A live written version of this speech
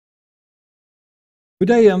Good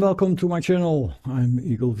day and welcome to my channel. I'm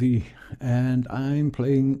Eagle V and I'm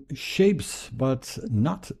playing Shapes, but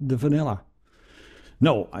not the vanilla.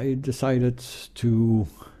 No, I decided to,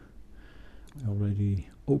 I already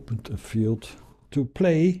opened a field to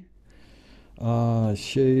play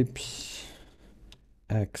Shapes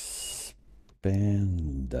Expanded.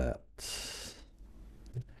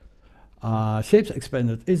 Shapes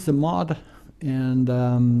Expanded is a mod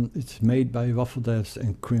and it's made by Waffle Devs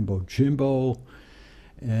and Crimbo Jimbo.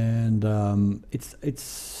 And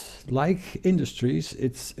it's like industries.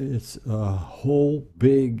 It's a whole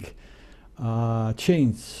big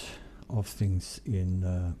chains of things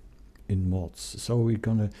in mods. So we're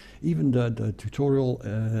gonna even the tutorial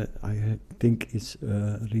I think is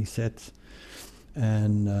reset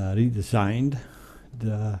and redesigned.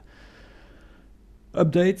 The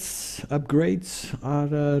upgrades are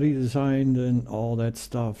redesigned and all that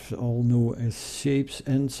stuff, all new as shapes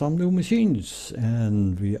and some new machines.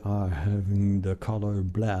 And we are having the color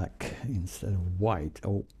black instead of white.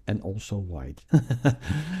 Oh, and also white.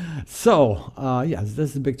 So, yes,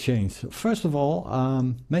 that's a big change. First of all,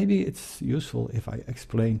 maybe it's useful if I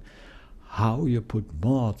explain how you put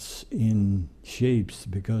mods in shapes,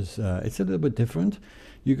 because it's a little bit different.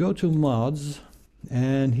 You go to mods,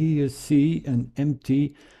 and here you see an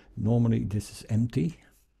empty. Normally this is empty.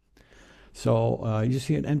 So you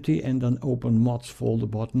see an empty and an open mods folder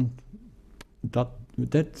button.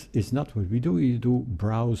 That is not what we do. You do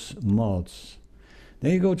browse mods.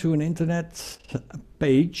 Then you go to an internet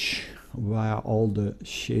page where all the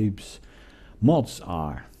shapes mods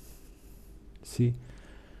are. See,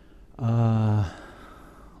 all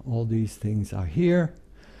these things are here.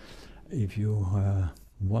 If you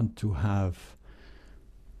want to have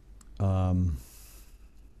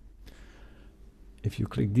if you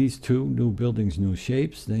click these two, new buildings, new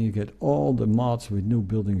shapes, then you get all the mods with new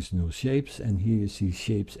buildings, new shapes. And here you see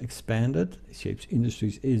Shapes Expanded. Shapes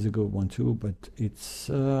Industries is a good one too, but it's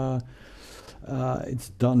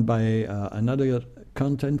done by another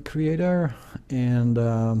content creator. And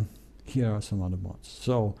here are some other mods.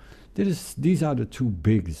 So these are the two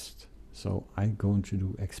biggest. So I'm going to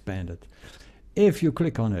do Expanded. If you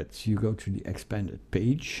click on it, you go to the expanded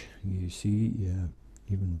page. You see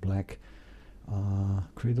even black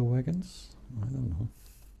cradle wagons. I don't know.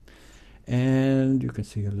 And you can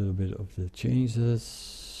see a little bit of the changes.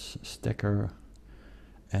 Stacker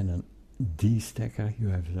and a destacker. You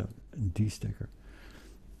have a destacker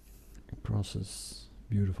process.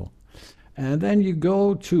 Beautiful. And then you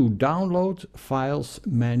go to download files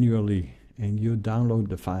manually, and you download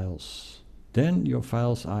the files. Then your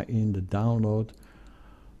files are in the download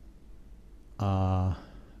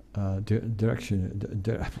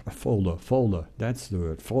folder. That's the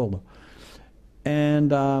word, folder.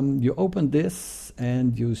 And you open this,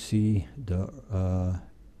 and you see the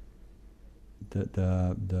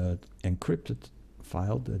encrypted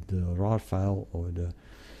file, the RAR file or the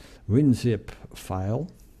WinZip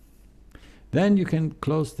file. Then you can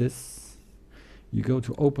close this. You go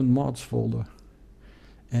to Open Mods folder.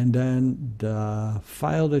 And then the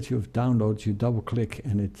file that you've downloaded, you double click,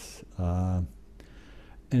 and it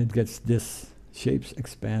gets this Shapes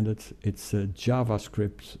Expanded. It's a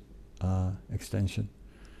JavaScript extension.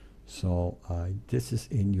 So this is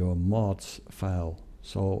in your mods file.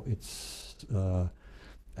 So it's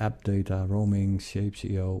app data, roaming,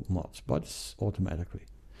 shapes.io mods, but it's automatically.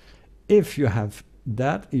 If you have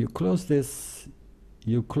that, you close this,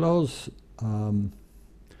 you close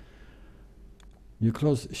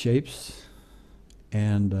shapes,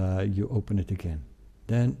 and you open it again.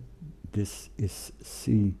 Then this is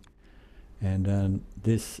C, and then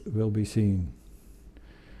this will be seen.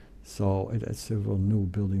 So it has several new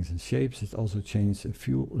buildings and shapes. It also changed a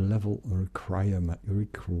few level requirements.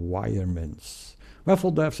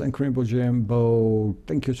 Waffle Devs and Crimbo Jimbo,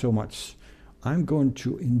 thank you so much. I'm going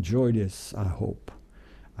to enjoy this, I hope.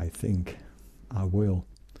 I think I will.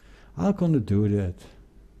 I'm going to do that.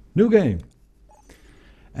 New game.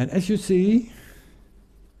 And as you see,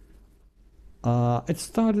 it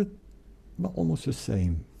started almost the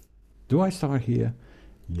same. Do I start here?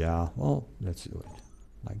 Yeah, well, let's do it.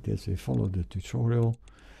 Like this, we follow the tutorial.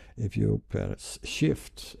 If you press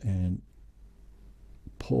Shift and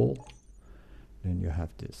pull, then you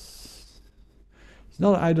have this. It's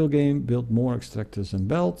not an idle game, build more extractors and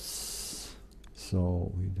belts.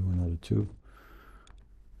 So we do another two.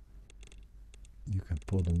 You can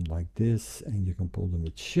pull them like this, and you can pull them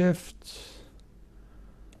with Shift.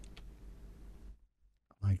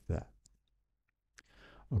 Like that.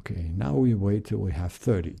 Okay, now we wait till we have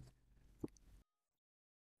 30.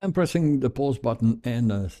 I'm pressing the pause button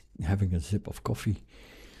and having a sip of coffee.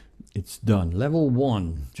 it's done. Level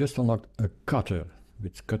 1 just unlocked a cutter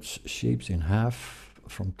which cuts shapes in half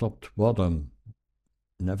from top to bottom.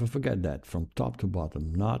 Never forget that, from top to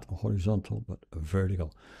bottom, not horizontal but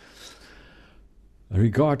vertical,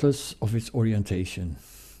 regardless of its orientation.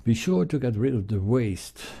 Be sure to get rid of the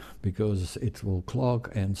waste because it will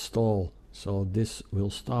clog and stall. So this will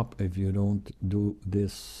stop if you don't do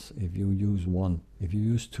this, if you use one. If you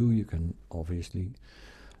use two, you can obviously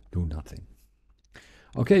do nothing.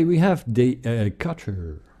 Okay, we have the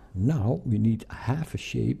cutter. Now we need half a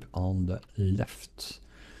shape on the left.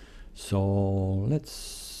 So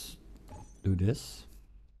let's do this.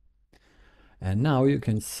 And now you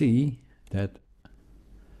can see that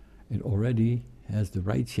it already has the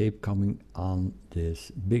right shape coming on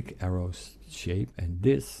this big arrow shape, and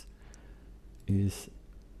this is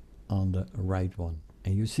on the right one.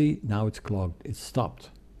 And you see now it's clogged, it's stopped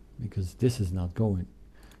because this is not going.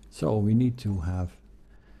 So we need to have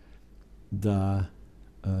the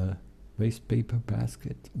waste paper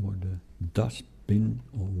basket or the dustbin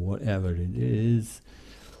or whatever it is,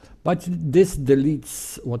 but this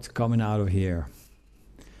deletes what's coming out of here.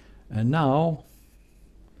 And now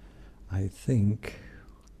I think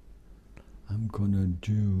I'm gonna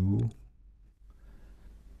do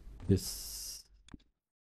this.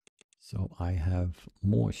 So I have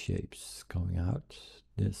more shapes coming out.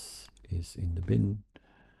 This is in the bin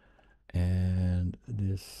and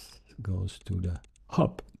this goes to the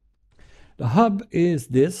hub. The hub is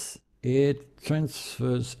this. It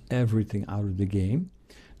transfers everything out of the game.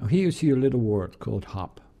 Now here you see a little word called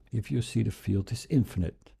hub. If you see the field is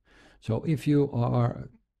infinite. So if you are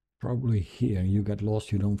probably here and you get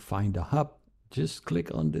lost, you don't find the hub, just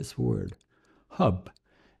click on this word, hub,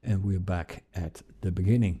 and we're back at the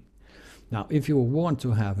beginning. Now, if you want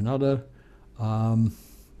to have another, wait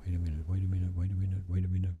a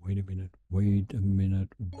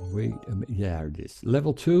minute, yeah, it is.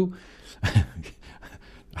 Level 2,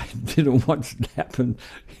 I didn't want to happen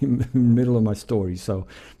in the middle of my story, so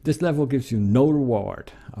this level gives you no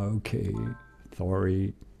reward. Okay,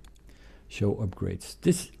 sorry. Show upgrades.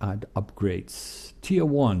 This are the upgrades. Tier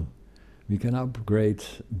 1. We can upgrade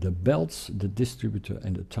the belts, the distributor,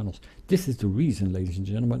 and the tunnels. This is the reason, ladies and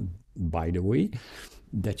gentlemen, by the way,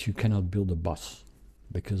 that you cannot build a bus.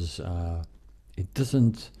 Because it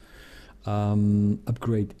doesn't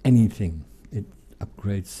upgrade anything. It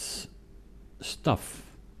upgrades stuff,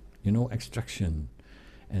 you know, extraction.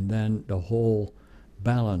 And then the whole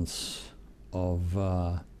balance of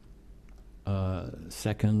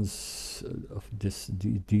seconds of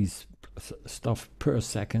these stuff per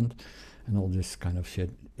second and all this kind of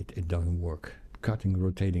shit, it doesn't work. Cutting,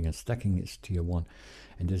 rotating, and stacking is tier 1,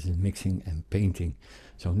 and this is mixing and painting.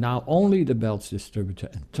 So now only the belts, distributor,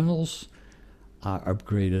 and tunnels are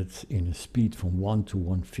upgraded in a speed from 1 to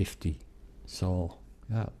 150. So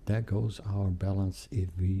yeah, there goes our balance if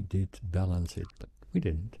we did balance it, but we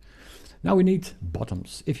didn't. Now we need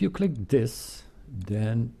bottoms. If you click this,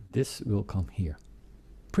 then this will come here.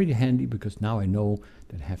 Pretty handy because now I know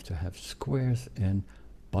that I have to have squares and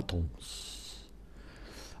bottoms.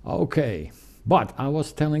 Okay, but I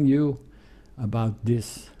was telling you about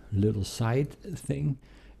this little side thing.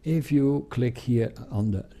 If you click here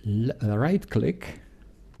on the right click,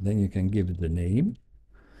 then you can give it the name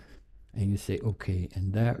and you say okay,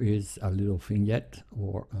 and there is a little vignette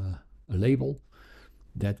or a label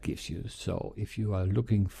that gives you. So if you are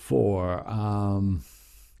looking for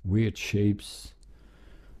weird shapes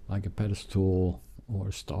like a pedestal or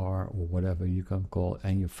a star or whatever you can call it,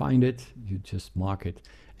 and you find it, you just mark it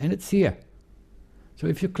and it's here. So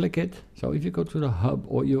if you click it, so if you go to the hub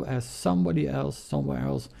or you ask somebody else somewhere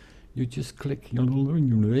else, you just click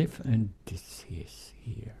and this is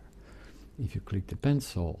here. If you click the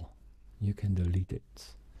pencil, you can delete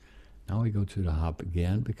it. Now we go to the hub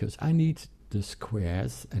again because I need the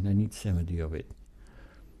squares and I need 70 of it.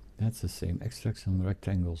 That's the same. Extract some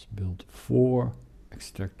rectangles, build 4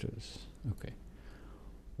 extractors. Okay.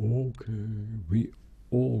 Okay, we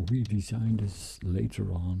all redesign this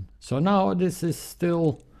later on. So now this is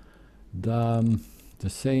still the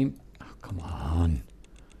same. Oh, come on.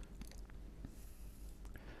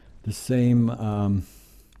 The same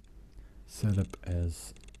setup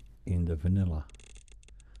as in the vanilla,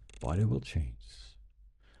 but it will change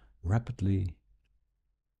rapidly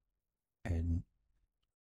and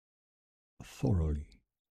thoroughly,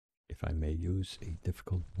 if I may use a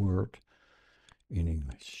difficult word in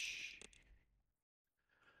English.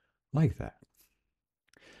 Like that.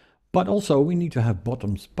 But also we need to have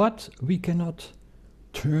bottoms, but we cannot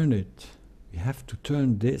turn it. We have to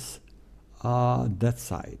turn this that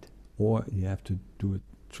side, or you have to do it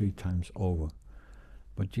 3 times over.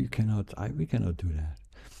 but you cannot, we cannot do that.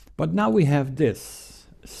 But now we have this,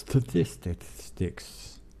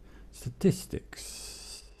 statistics.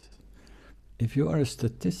 Statistics. If you are a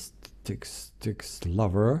statistics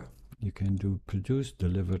lover, you can do produced,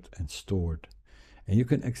 delivered, and stored. And you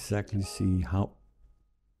can exactly see how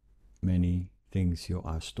many things you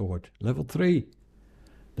are stored. Level 3,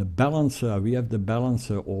 the balancer. We have the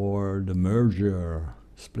balancer or the merger,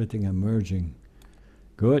 splitting and merging.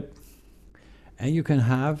 Good. And you can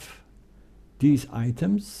have these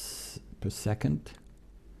items per second.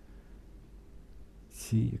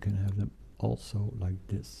 See, you can have them also like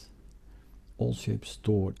this. All shapes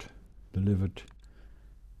stored, delivered,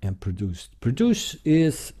 and produced. Produce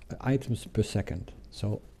is items per second.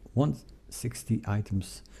 So 160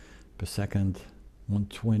 items per second,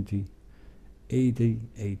 120, 80,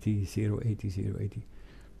 80, 0, 80, 0, 80.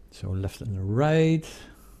 So left and right.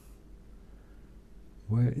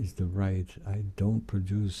 Where is the right? I don't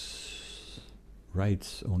produce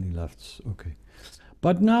rights, only lefts. Okay.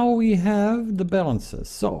 But now we have the balances.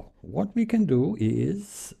 So what we can do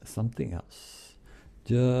is something else.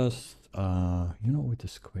 Just, you know, with the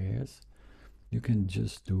squares, you can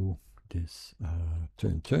just do this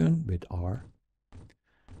turn with R.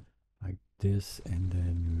 Like this, and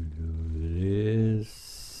then you do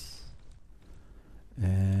this.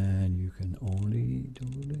 And you can only do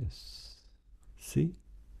this. See?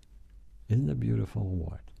 Isn't that beautiful?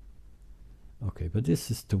 What? Okay, but this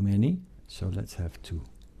is too many, so let's have 2.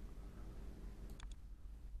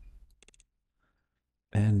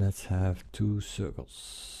 And let's have 2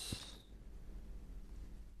 circles.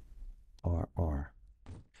 R.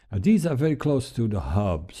 Now these are very close to the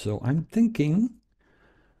hub, so I'm thinking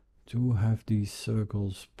to have these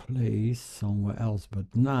circles placed somewhere else,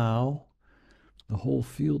 but now the whole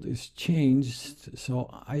field is changed, so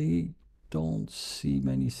I don't see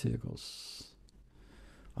many circles.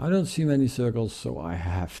 I don't see many circles, so I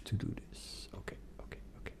have to do this. Okay.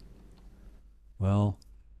 Well,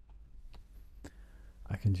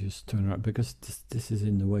 I can just turn around because this is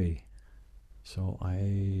in the way. So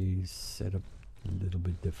I set up a little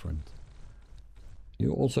bit different.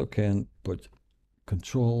 You also can put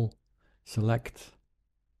Control, select,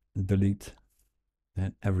 delete,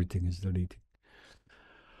 and everything is deleted.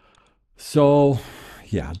 So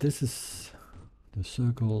yeah, this is the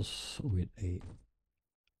circles with a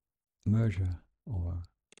merger,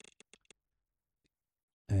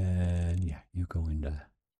 and yeah, you go in there.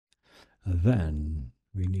 Then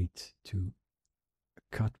we need to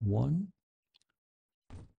cut one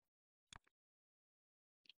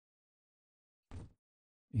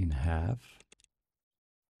in half,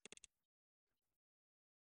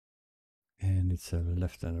 and it's a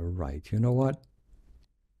left and a right. You know what?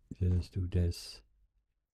 Just do this,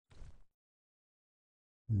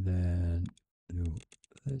 then do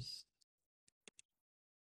this.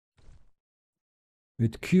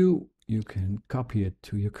 With Q, you can copy it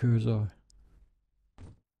to your cursor.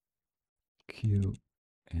 Q,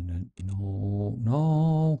 and then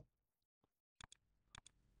no,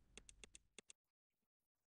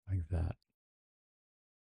 like that.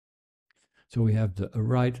 So we have the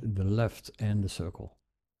right, the left, and the circle.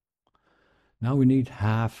 Now we need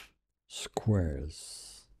half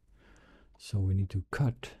squares. So we need to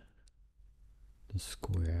cut the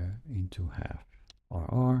square into half.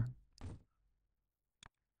 RR.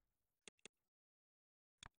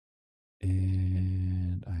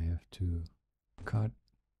 And I have to cut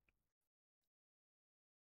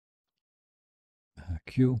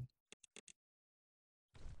Q.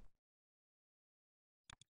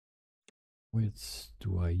 Which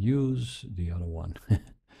do I use? The other one.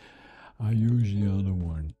 I use the other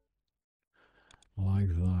one. Like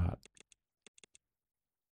that.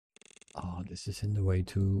 Oh, this is in the way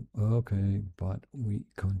too. Okay, but we're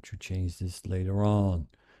going to change this later on.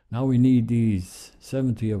 Now we need these,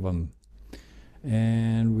 70 of them.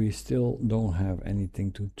 And we still don't have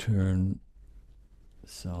anything to turn.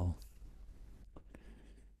 So.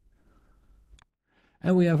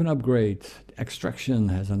 And we have an upgrade. Extraction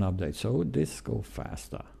has an update. So this goes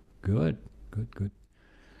faster. Good.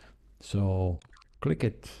 So click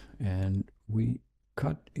it and we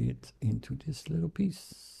cut it into this little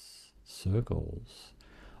piece. Circles.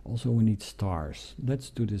 Also we need stars. Let's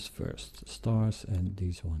do this first. Stars and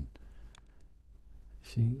this one.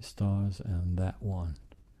 See, stars and that one.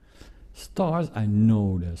 Stars, I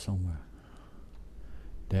know they're somewhere.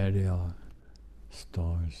 There they are.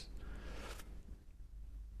 Stars.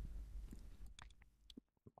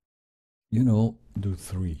 You know, do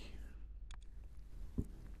 3.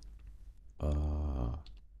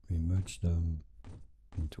 We merge them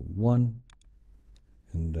into 1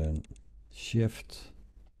 and then shift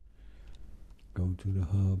go to the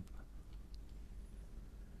hub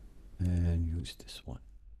and use this one.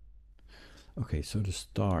 Okay, so the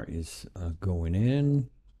star is going in.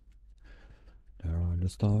 There are the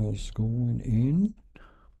stars going in.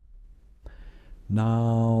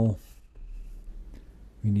 Now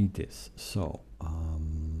we need this. So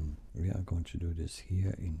we are going to do this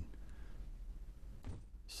here in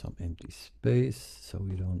some empty space so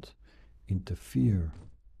we don't interfere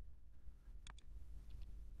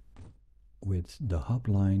with the hub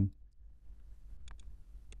line.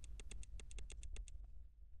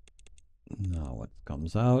 Now what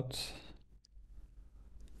comes out?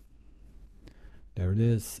 There it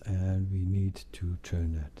is, and we need to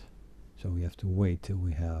turn that. So we have to wait till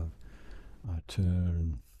we have our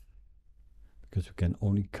turn, because we can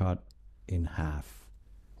only cut in half,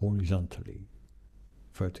 horizontally,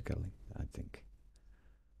 vertically, I think.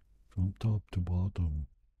 From top to bottom.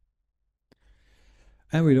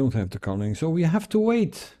 And we don't have the coloring, so we have to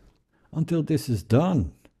wait until this is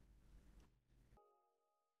done.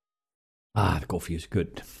 Ah, the coffee is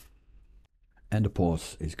good. And the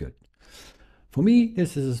pause is good. For me,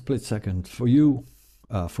 this is a split second. For you,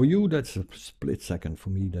 that's a split second. For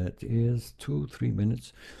me, that is 2-3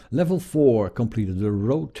 minutes. Level 4 completed. The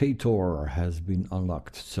rotator has been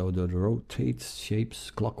unlocked. So that rotates shapes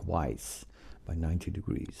clockwise by 90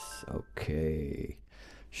 degrees. Okay.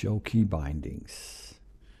 Show key bindings.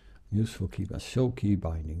 Useful key bindings. Show key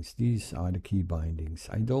bindings. These are the key bindings.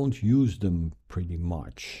 I don't use them pretty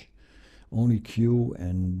much. Only Q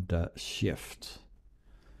and Shift.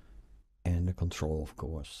 And the control, of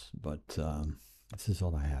course, but this is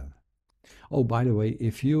all I have. Oh, by the way,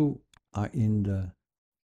 if you are in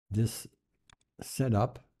this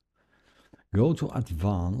setup, go to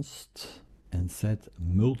advanced and set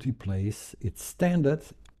multiplace. It's standard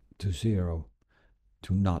to 0,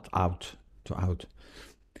 to not out, to out.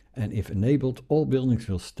 And if enabled, all buildings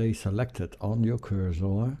will stay selected on your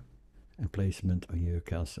cursor and placement on your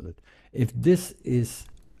cancel it. If this is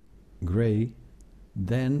gray,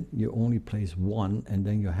 then you only place one, and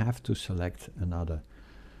then you have to select another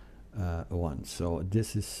one. So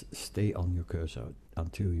this is stay on your cursor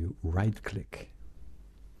until you right click.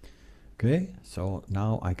 Okay, so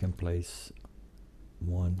now I can place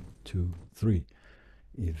 1, 2, 3.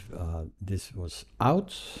 If this was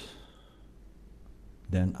out,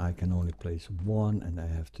 then I can only place one, and I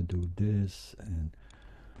have to do this, and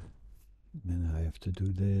then I have to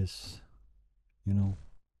do this, you know,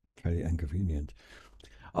 very inconvenient.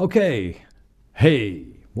 Okay,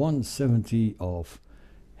 hey, 170 of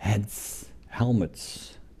heads,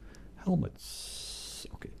 helmets.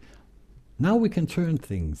 Okay, now we can turn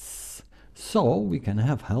things. So we can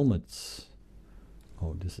have helmets.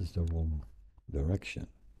 Oh, this is the wrong direction.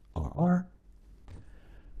 RR.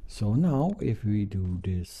 So now if we do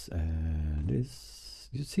this and this,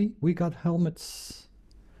 you see, we got helmets.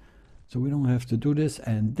 So we don't have to do this,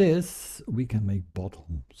 and this we can make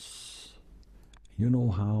bottoms. You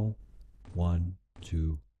know how? 1,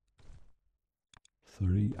 2,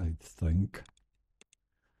 3, I think.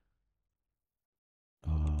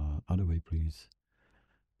 Other way, please.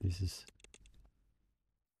 This is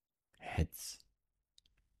heads.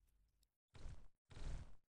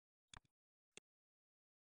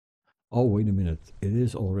 Oh, wait a minute. It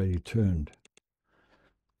is already turned.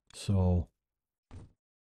 So,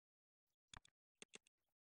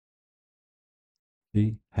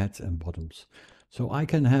 see, heads and bottoms. So I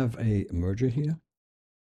can have a merger here.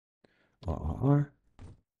 RRR.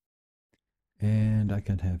 And I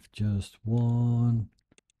can have just one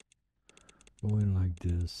going like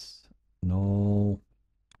this. No.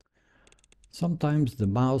 Sometimes the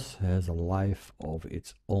mouse has a life of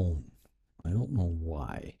its own. I don't know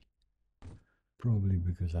why. Probably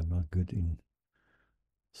because I'm not good in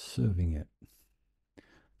serving it.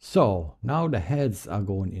 So now the heads are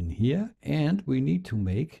going in here, and we need to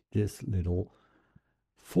make this little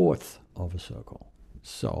fourth of a circle.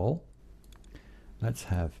 So let's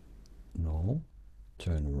have, no,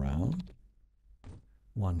 turn around,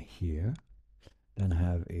 one here, then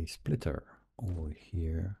have a splitter over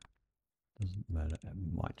here, doesn't matter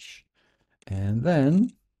much. And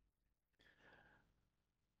then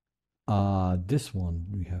this one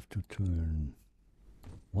we have to turn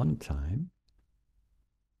one time.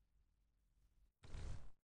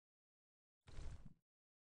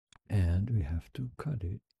 And we have to cut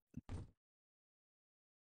it.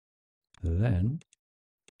 Then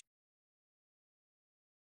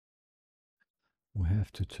we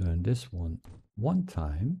have to turn this one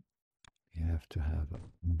time. We have to have a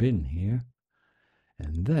bin here.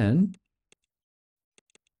 And then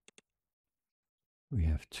we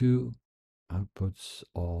have two outputs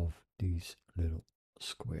of these little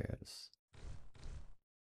squares.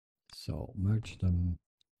 So merge them.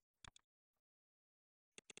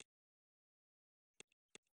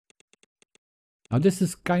 Now this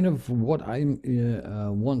is kind of what I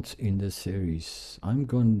want in this series. I'm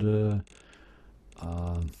going to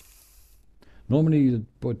normally you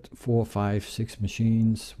put 4, 5, 6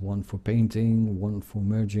 machines, one for painting, one for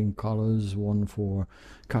merging colors, one for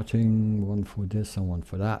cutting, one for this and one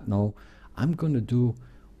for that. No, I'm going to do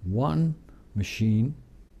one machine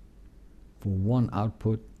for one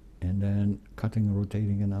output and then cutting and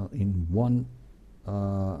rotating it out in one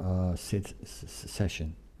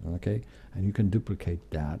session. Okay, and you can duplicate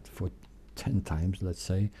that for 10 times, let's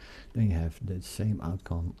say, then you have the same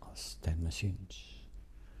outcome as 10 machines.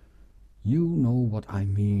 You know what I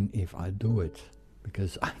mean if I do it,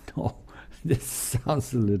 because I know this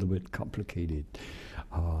sounds a little bit complicated.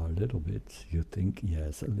 A little bit, you think?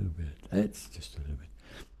 Yes, a little bit. It's just a little bit.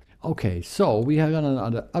 Okay, so we have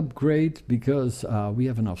another upgrade because we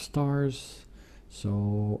have enough stars.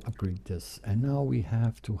 So upgrade this. And now we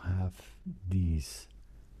have to have these.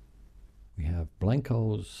 We have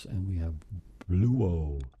blancos and we have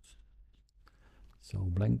bluos. So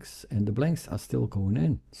blanks, and the blanks are still going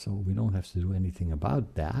in, so we don't have to do anything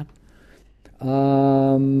about that.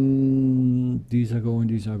 These are going,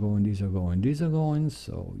 these are going, these are going, these are going,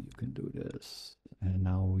 so you can do this. And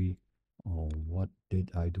now we, oh, what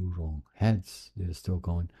did I do wrong? Heads, they're still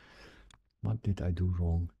going. What did I do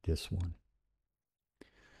wrong? This one.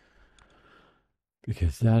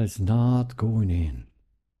 Because that is not going in.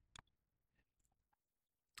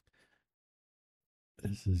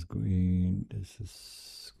 This is green, this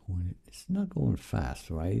is going, it's not going fast,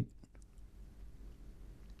 right?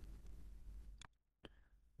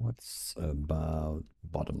 What's about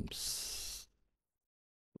bottoms?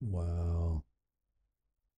 Well,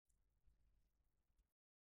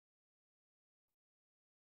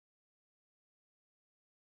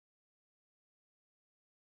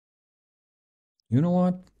 you know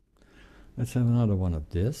what? Let's have another one of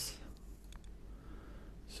this.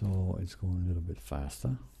 So it's going a little bit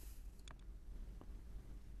faster.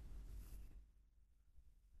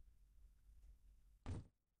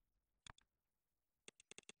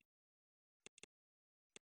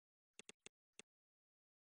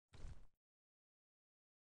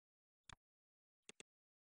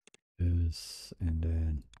 This and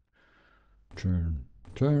then turn,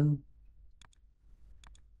 turn,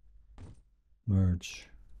 merge.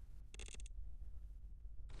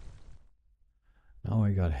 Now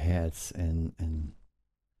I got heads and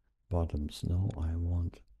bottoms. No, I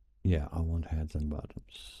want, yeah, I want heads and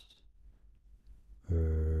bottoms.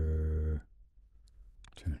 Turn.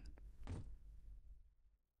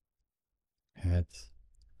 Heads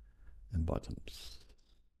and bottoms.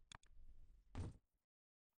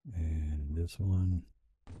 And this one,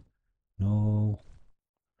 no,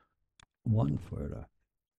 one further.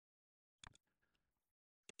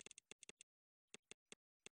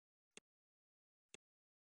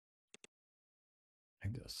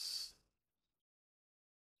 Like this.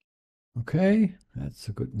 Okay, that's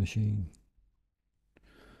a good machine.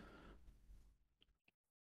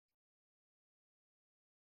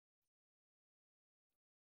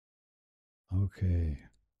 Okay.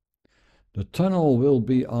 The tunnel will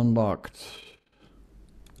be unlocked.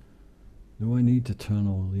 Do I need the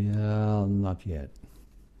tunnel? Yeah, not yet.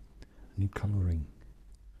 I need coloring.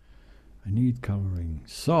 I need coloring.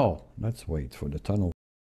 So, let's wait for the tunnel.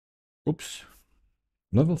 Oops.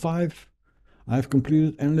 Level 5. I have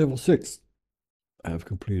completed, and level 6. I have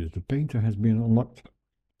completed. The painter has been unlocked.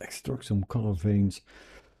 Extract some color veins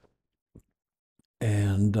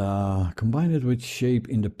and combine it with shape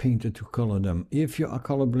in the painter to color them. If you are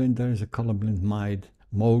colorblind, there is a colorblind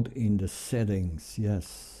mode in the settings.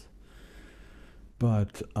 Yes.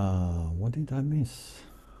 But what did I miss?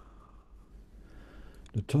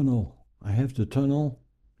 The tunnel. I have the tunnel,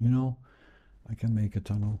 you know. I can make a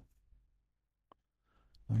tunnel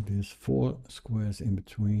like this. 4 squares in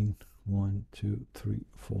between. 1, 2, 3,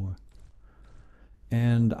 4.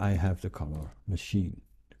 And I have the color machine.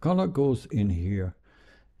 The color goes in here.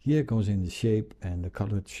 Here goes in the shape, and the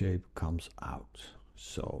colored shape comes out.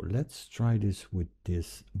 So let's try this with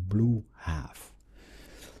this blue half.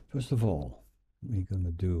 First of all, we're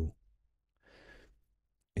gonna do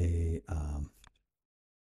a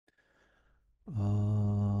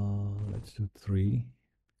let's do 3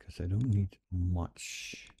 because I don't need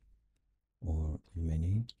much or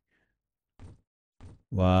many.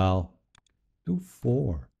 Well, do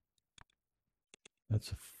 4.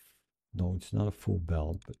 That's a no, it's not a full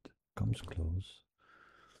belt, but comes close.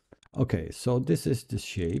 Okay, so this is the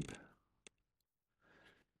shape.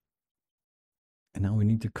 And now we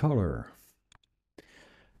need the color.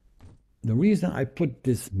 The reason I put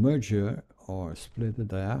this merger or splitter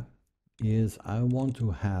there is I want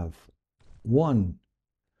to have one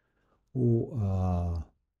who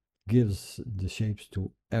gives the shapes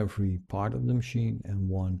to every part of the machine and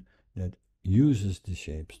one that uses the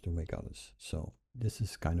shapes to make others. So this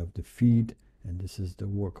is kind of the feed and this is the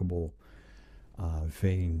workable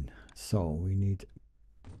vein. So we need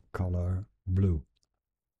color blue.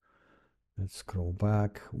 Let's scroll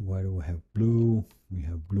back. Why do we have blue? We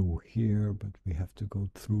have blue here, but we have to go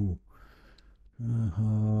through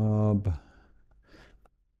hub.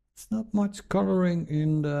 It's not much coloring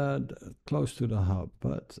in the close to the hub,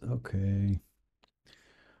 but okay.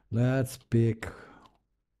 Let's pick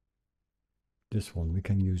this one. We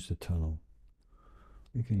can use the tunnel.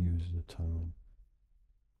 We can use the tunnel.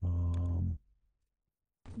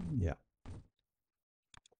 Yeah.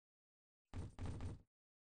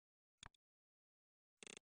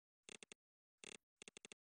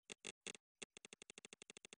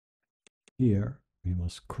 Here we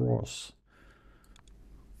must cross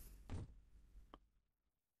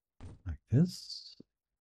like this.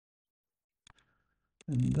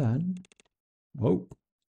 And then, whoa,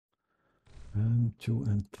 I'm too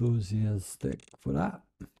enthusiastic for that.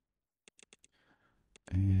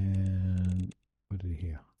 And put it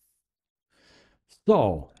here.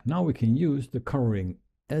 So now we can use the coloring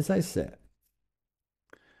as I said.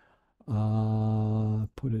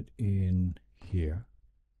 Put it in here.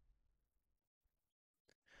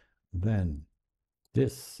 Then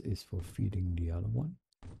this is for feeding the other one.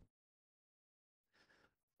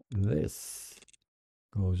 This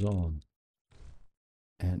goes on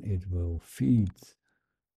and it will feed.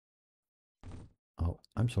 Oh,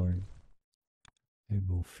 I'm sorry. It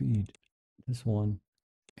will feed this one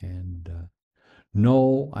and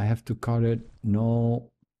no, I have to cut it.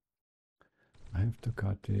 No, I have to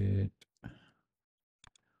cut it.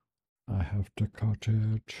 I have to cut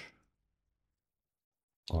it.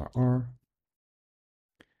 RR.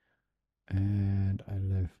 And I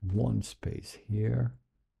left one space here.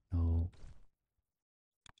 No.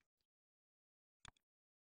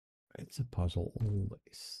 It's a puzzle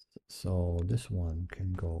always. So this one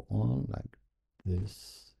can go on like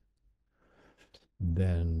this.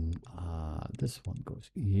 Then this one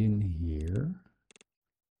goes in here.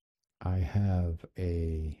 I have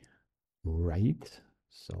a right,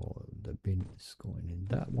 so the bin is going in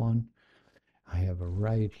that one. I have a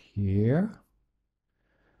right here.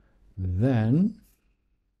 Then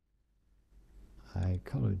I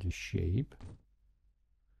color the shape.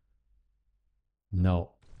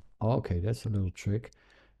 No. Okay, that's a little trick.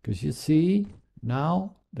 Because you see,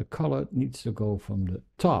 now the color needs to go from the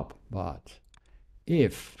top. But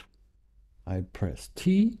if I press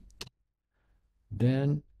T,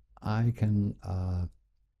 then I can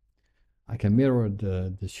mirror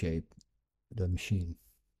the shape, the machine.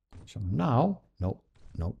 So now, nope,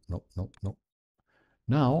 nope, nope, nope, nope.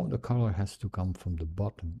 Now the color has to come from the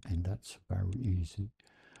bottom, and that's very easy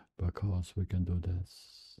because we can do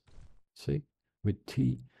this. See, with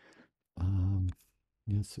T,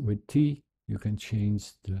 yes, with T you can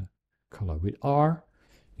change the color. With R,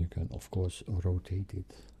 you can of course rotate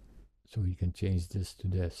it, so you can change this to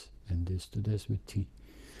this and this to this with T.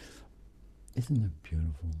 Isn't that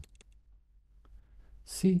beautiful?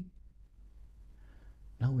 See,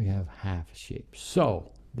 now we have half a shape.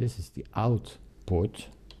 So this is the output,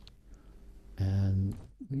 and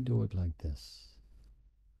we do it like this.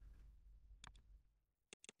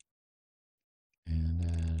 And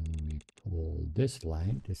then we pull this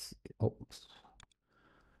line.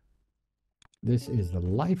 This is the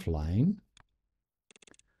lifeline,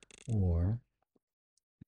 or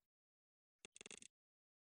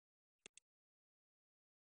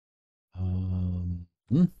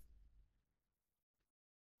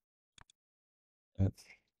let's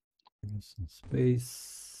give us some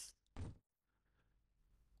space.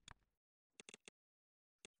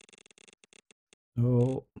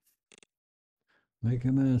 Oh, make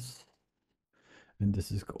a mess. And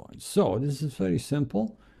this is going. So this is very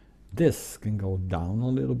simple. This can go down a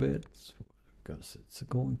little bit because it's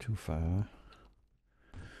going too far.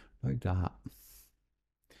 Like that.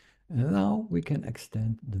 And now we can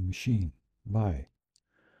extend the machine by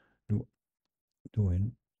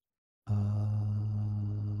doing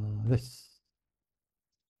this.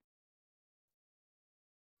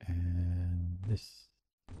 And this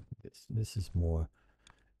is more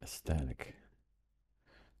aesthetic.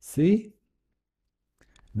 See?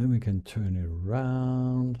 Then we can turn it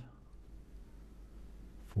around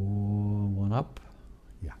for one up.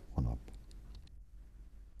 Yeah, one up.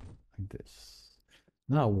 Like this.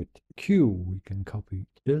 Now with Q, we can copy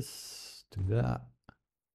this to that,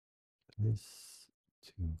 this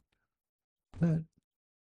to that,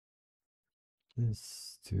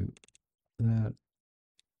 this to that,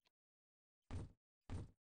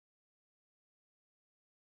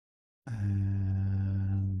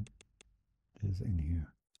 and this in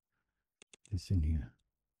here, this in here.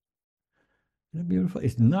 Isn't that beautiful?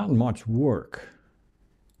 It's not much work,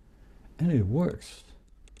 and it works.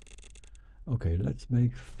 Okay, let's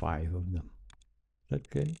make 5 of them.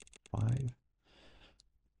 Okay, 5.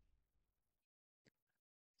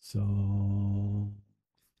 So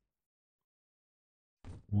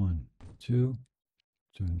 1, 2,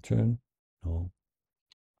 turn, no,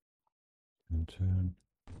 turn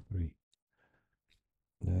 3.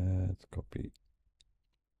 Let's copy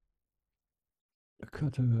the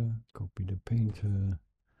cutter, copy the painter,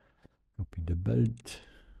 copy the belt.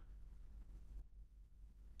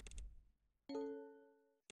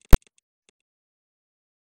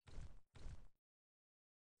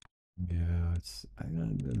 Yeah, I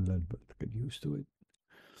gotta a little bit get used to it.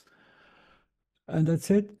 And that's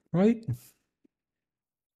it, right?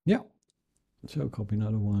 Yeah. So copy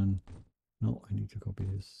another one. No, I need to copy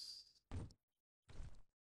this.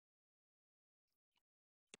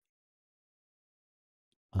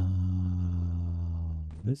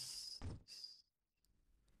 This.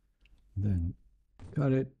 Then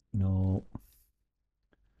got it. No.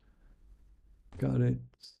 Got it.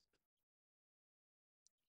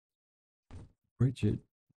 Bridge it.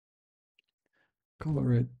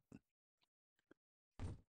 Color it.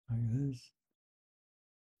 Like this.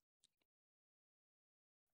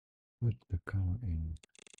 Put the color in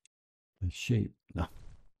the shape. No.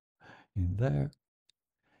 In there.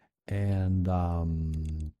 And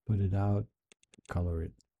put it out. Color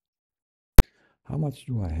it. How much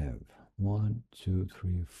do I have? 1, 2,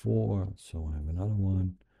 3, 4. So I have another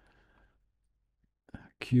one.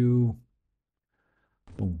 Q.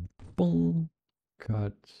 Boom, boom.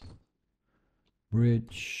 Cut.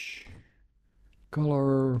 Bridge.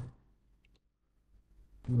 Color.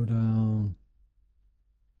 Go down.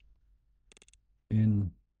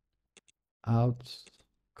 In. Out.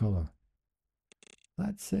 Color.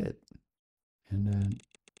 That's it. And then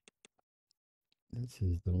this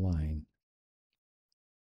is the line.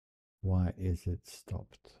 Why is it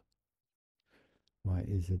stopped? Why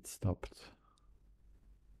is it stopped?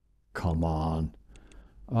 Come on.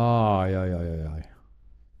 Oh, yeah.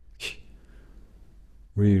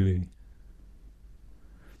 Really?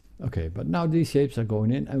 Okay, but now these shapes are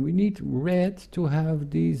going in, and we need red to have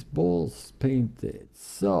these balls painted.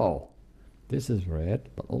 So, this is red,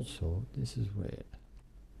 but also this is red.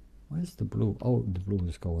 Where's the blue? Oh, the blue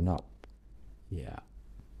is going up. Yeah.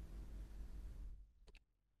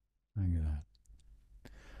 Look at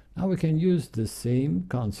that. Now we can use the same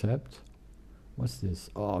concept. What's this?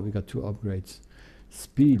 Oh, we got 2 upgrades.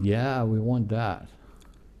 Speed, yeah, we want that.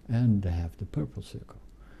 And they have the purple circle.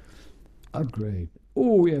 Upgrade.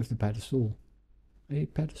 Oh, we have the pedestal. A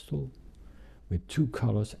pedestal with 2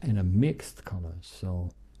 colors and a mixed color. So,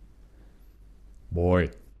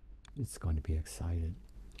 boy, it's going to be exciting.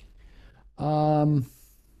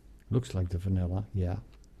 Looks like the vanilla, yeah,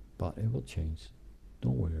 but it will change.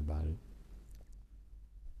 Don't worry about it.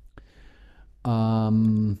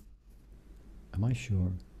 Am I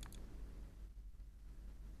sure?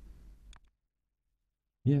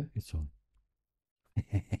 Yeah, it's on.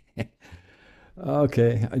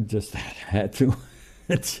 Okay, I just had to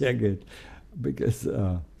check it because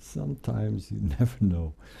sometimes you never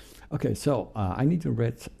know. Okay, so I need a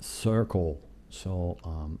red circle. So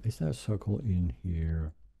is there a circle in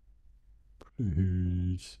here?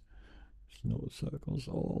 Please. There's no circles.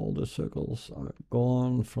 All the circles are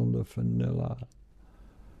gone from the vanilla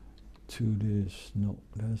to this. No,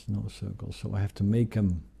 there's no circles. So I have to make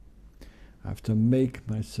them. I have to make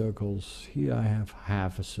my circles. Here I have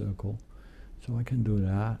half a circle. So I can do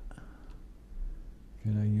that.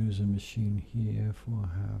 Can I use a machine here for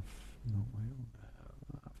half? No, I don't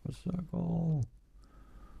have half a circle.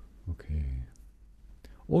 Okay.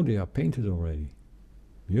 Oh, they are painted already.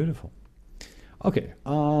 Beautiful. Okay.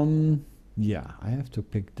 Yeah, I have to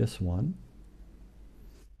pick this one.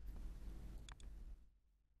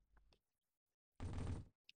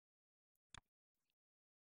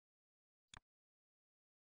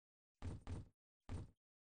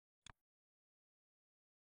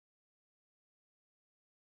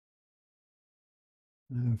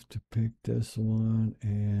 I have to pick this one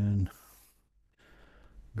and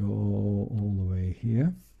go all the way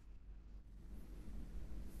here.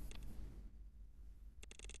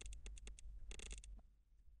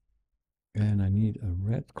 And I need a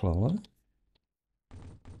red color.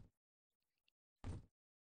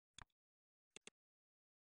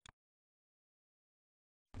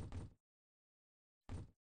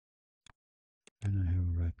 And I have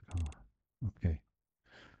a red color. Okay.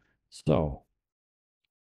 So.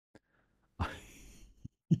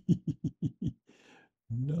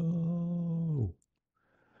 No.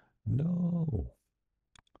 No.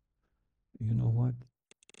 You know what?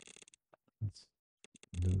 Let's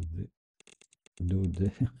do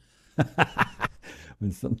this.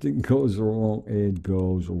 When something goes wrong, it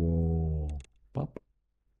goes wrong. Pop.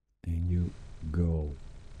 And you go.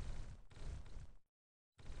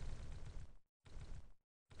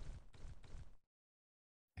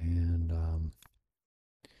 And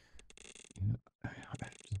yeah, I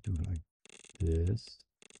have to do like this.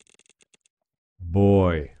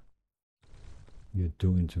 Boy, you're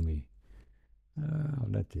doing to me.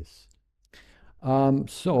 Let this.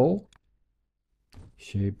 So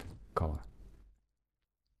shape, color.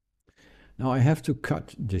 Now I have to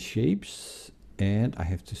cut the shapes and I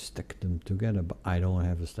have to stack them together, but I don't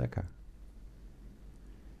have a stacker.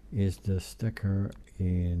 Is the stacker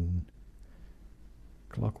in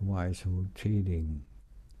clockwise rotating?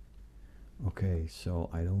 Okay, so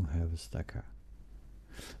I don't have a stacker.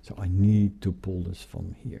 So I need to pull this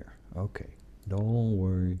from here. Okay, don't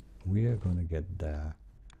worry, we are gonna get there.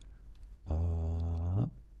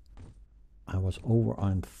 I was over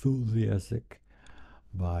enthusiastic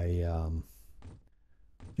by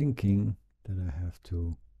thinking that I have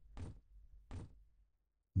to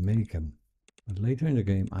make them. But later in the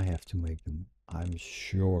game, I have to make them. I'm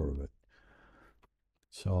sure of it.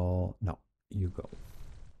 So, no, you go.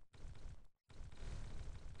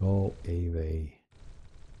 Go away.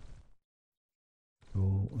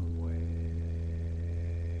 Go away.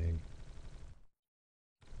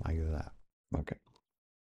 Like that. Okay.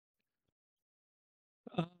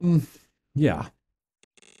 Yeah.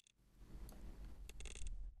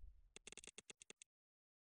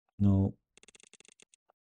 No.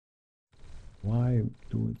 Why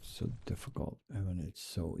do it so difficult when it's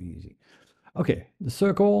so easy? Okay, the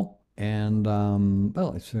circle, and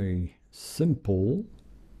well, it's very simple.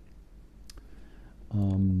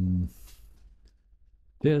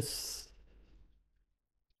 This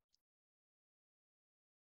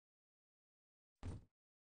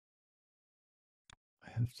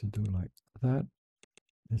I have to do like that.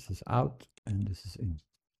 This is out and this is in.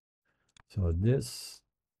 So this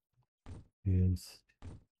is,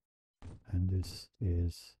 and this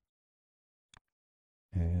is,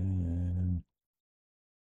 and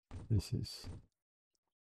this is.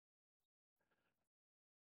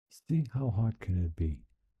 See, how hard can it be?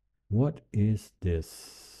 What is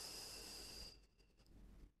this?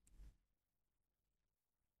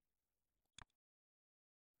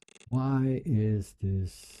 Why is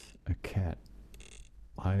this a cat?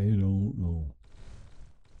 I don't know.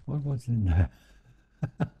 What was in there?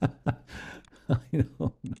 I don't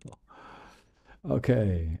know.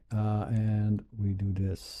 Okay, and we do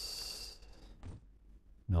this.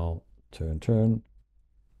 No, turn.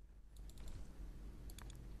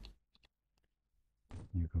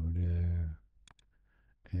 You go there,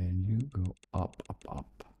 and you go up.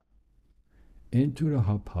 Into the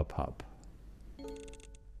hub.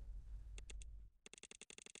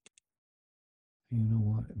 You know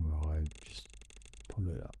what? Well, I just pull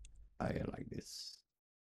it up. I like this.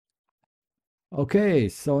 Okay,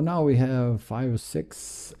 so now we have 5 or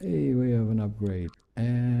 6. Hey, we have an upgrade.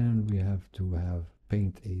 And we have to have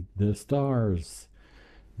paint the stars.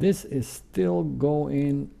 This is still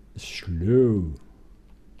going slow.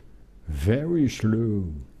 Very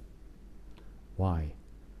slow. Why?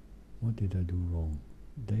 What did I do wrong?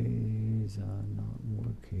 These are not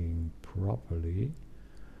working properly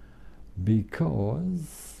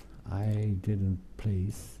because I didn't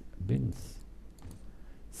place bins.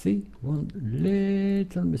 See, one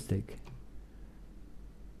little mistake.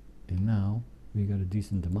 And now we got a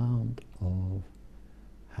decent amount of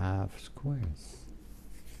half squares.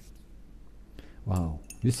 Wow.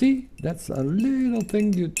 You see, that's a little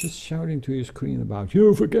thing you're just shouting to your screen about.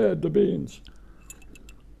 You forget the bins.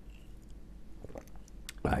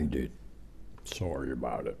 I did. Sorry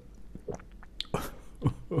about it.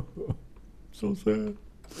 So sad.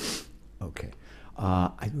 Okay.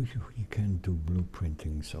 I know you can do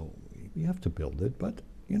blueprinting, so we have to build it, but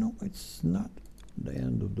you know, it's not the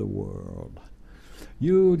end of the world.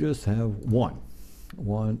 You just have 1,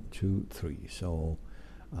 2, 3. So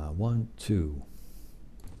 1, 2,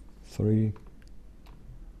 3,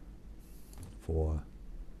 4,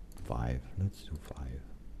 5. Let's do 5.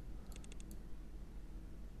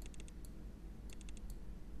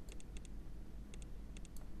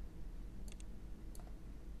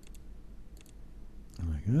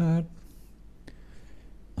 Like that.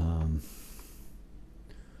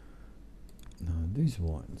 Now these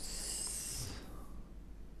ones.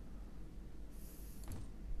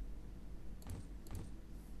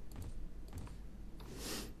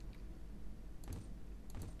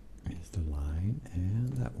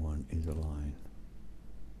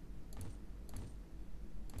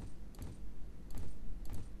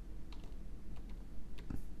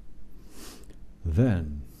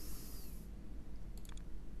 Then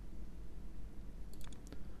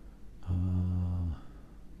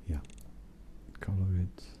yeah, color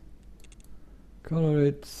it, color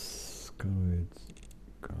it, color it,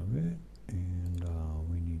 color it, and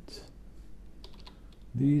we need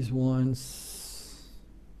these ones.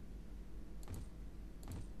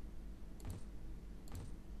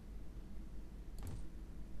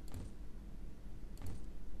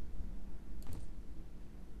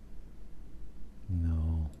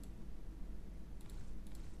 No.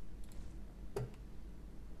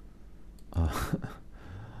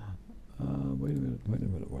 Wait a minute, wait a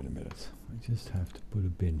minute, wait a minute. I just have to put a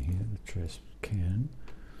bin here, the trash can,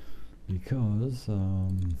 because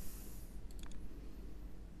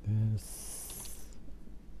there's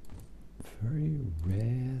very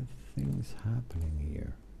rare things happening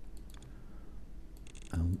here.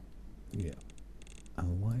 Yeah.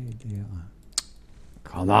 Why they are?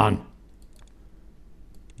 Come on!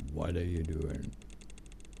 What are you doing?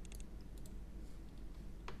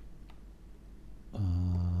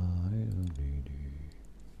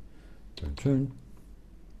 Turn.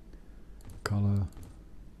 Color.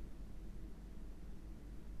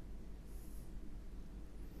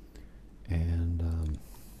 And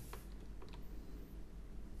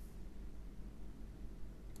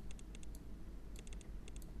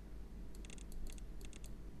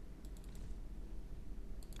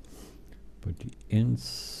put the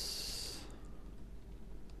ends.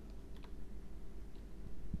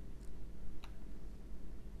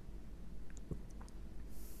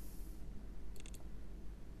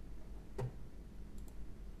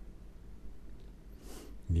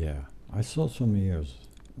 Yeah, I saw some ears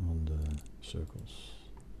on the circles.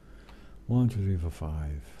 1, 2, 3, 4,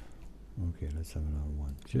 5. Okay, let's have another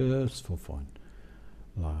one, just for fun.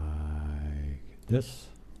 Like this.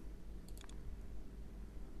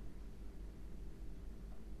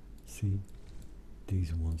 See,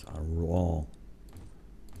 these ones are wrong.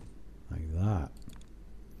 Like that.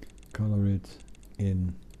 Color it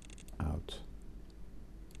in, out.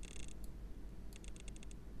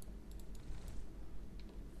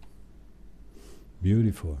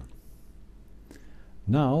 Beautiful.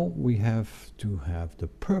 Now we have to have the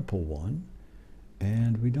purple one,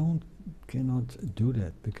 and we cannot do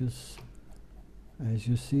that because, as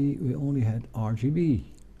you see, we only had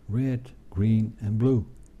RGB, red, green, and blue,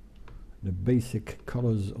 the basic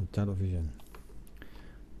colors of television.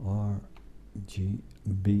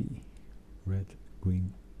 RGB, red,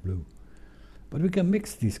 green, blue. But we can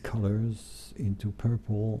mix these colors into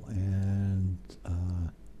purple and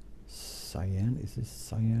cyan. Is this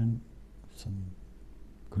cyan? Some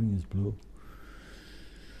green is blue.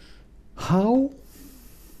 How?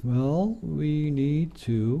 Well, we need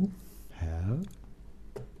to have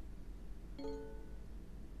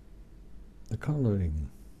the coloring,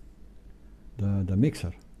 the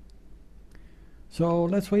mixer. So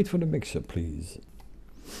let's wait for the mixer, please.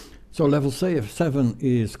 So level 7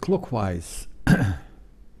 is clockwise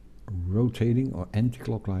rotating or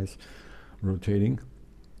anti-clockwise rotating.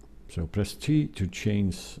 So press T to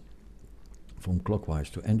change from clockwise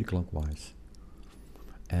to anti-clockwise.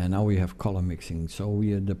 And now we have color mixing. So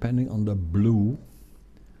we are depending on the blue.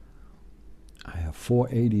 I have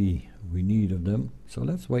 480 we need of them. So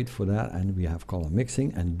let's wait for that, and we have color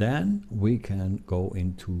mixing, and then we can go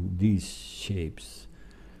into these shapes.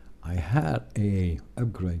 I had a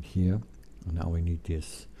upgrade here, and now we need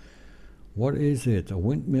this. What is it? A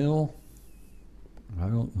windmill? I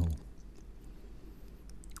don't know.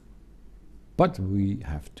 But we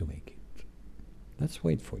have to make it. Let's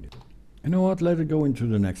wait for it. You know what? Let it go into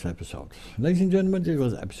the next episode. Ladies and gentlemen, this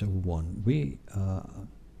was episode 1. We are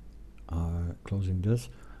closing this.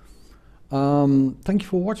 Thank you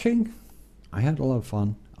for watching. I had a lot of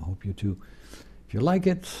fun. I hope you too. If you like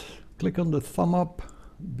it, click on the thumb up,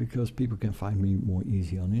 because people can find me more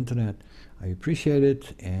easy on the internet. I appreciate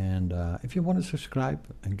it. And if you want to subscribe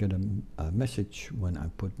and get a message when I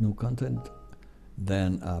put new content,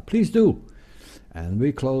 then please do. And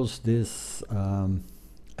we close this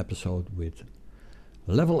episode with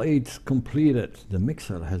level 8 completed. The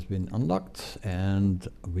mixer has been unlocked, and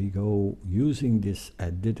we go using this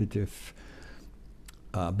additive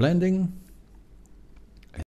blending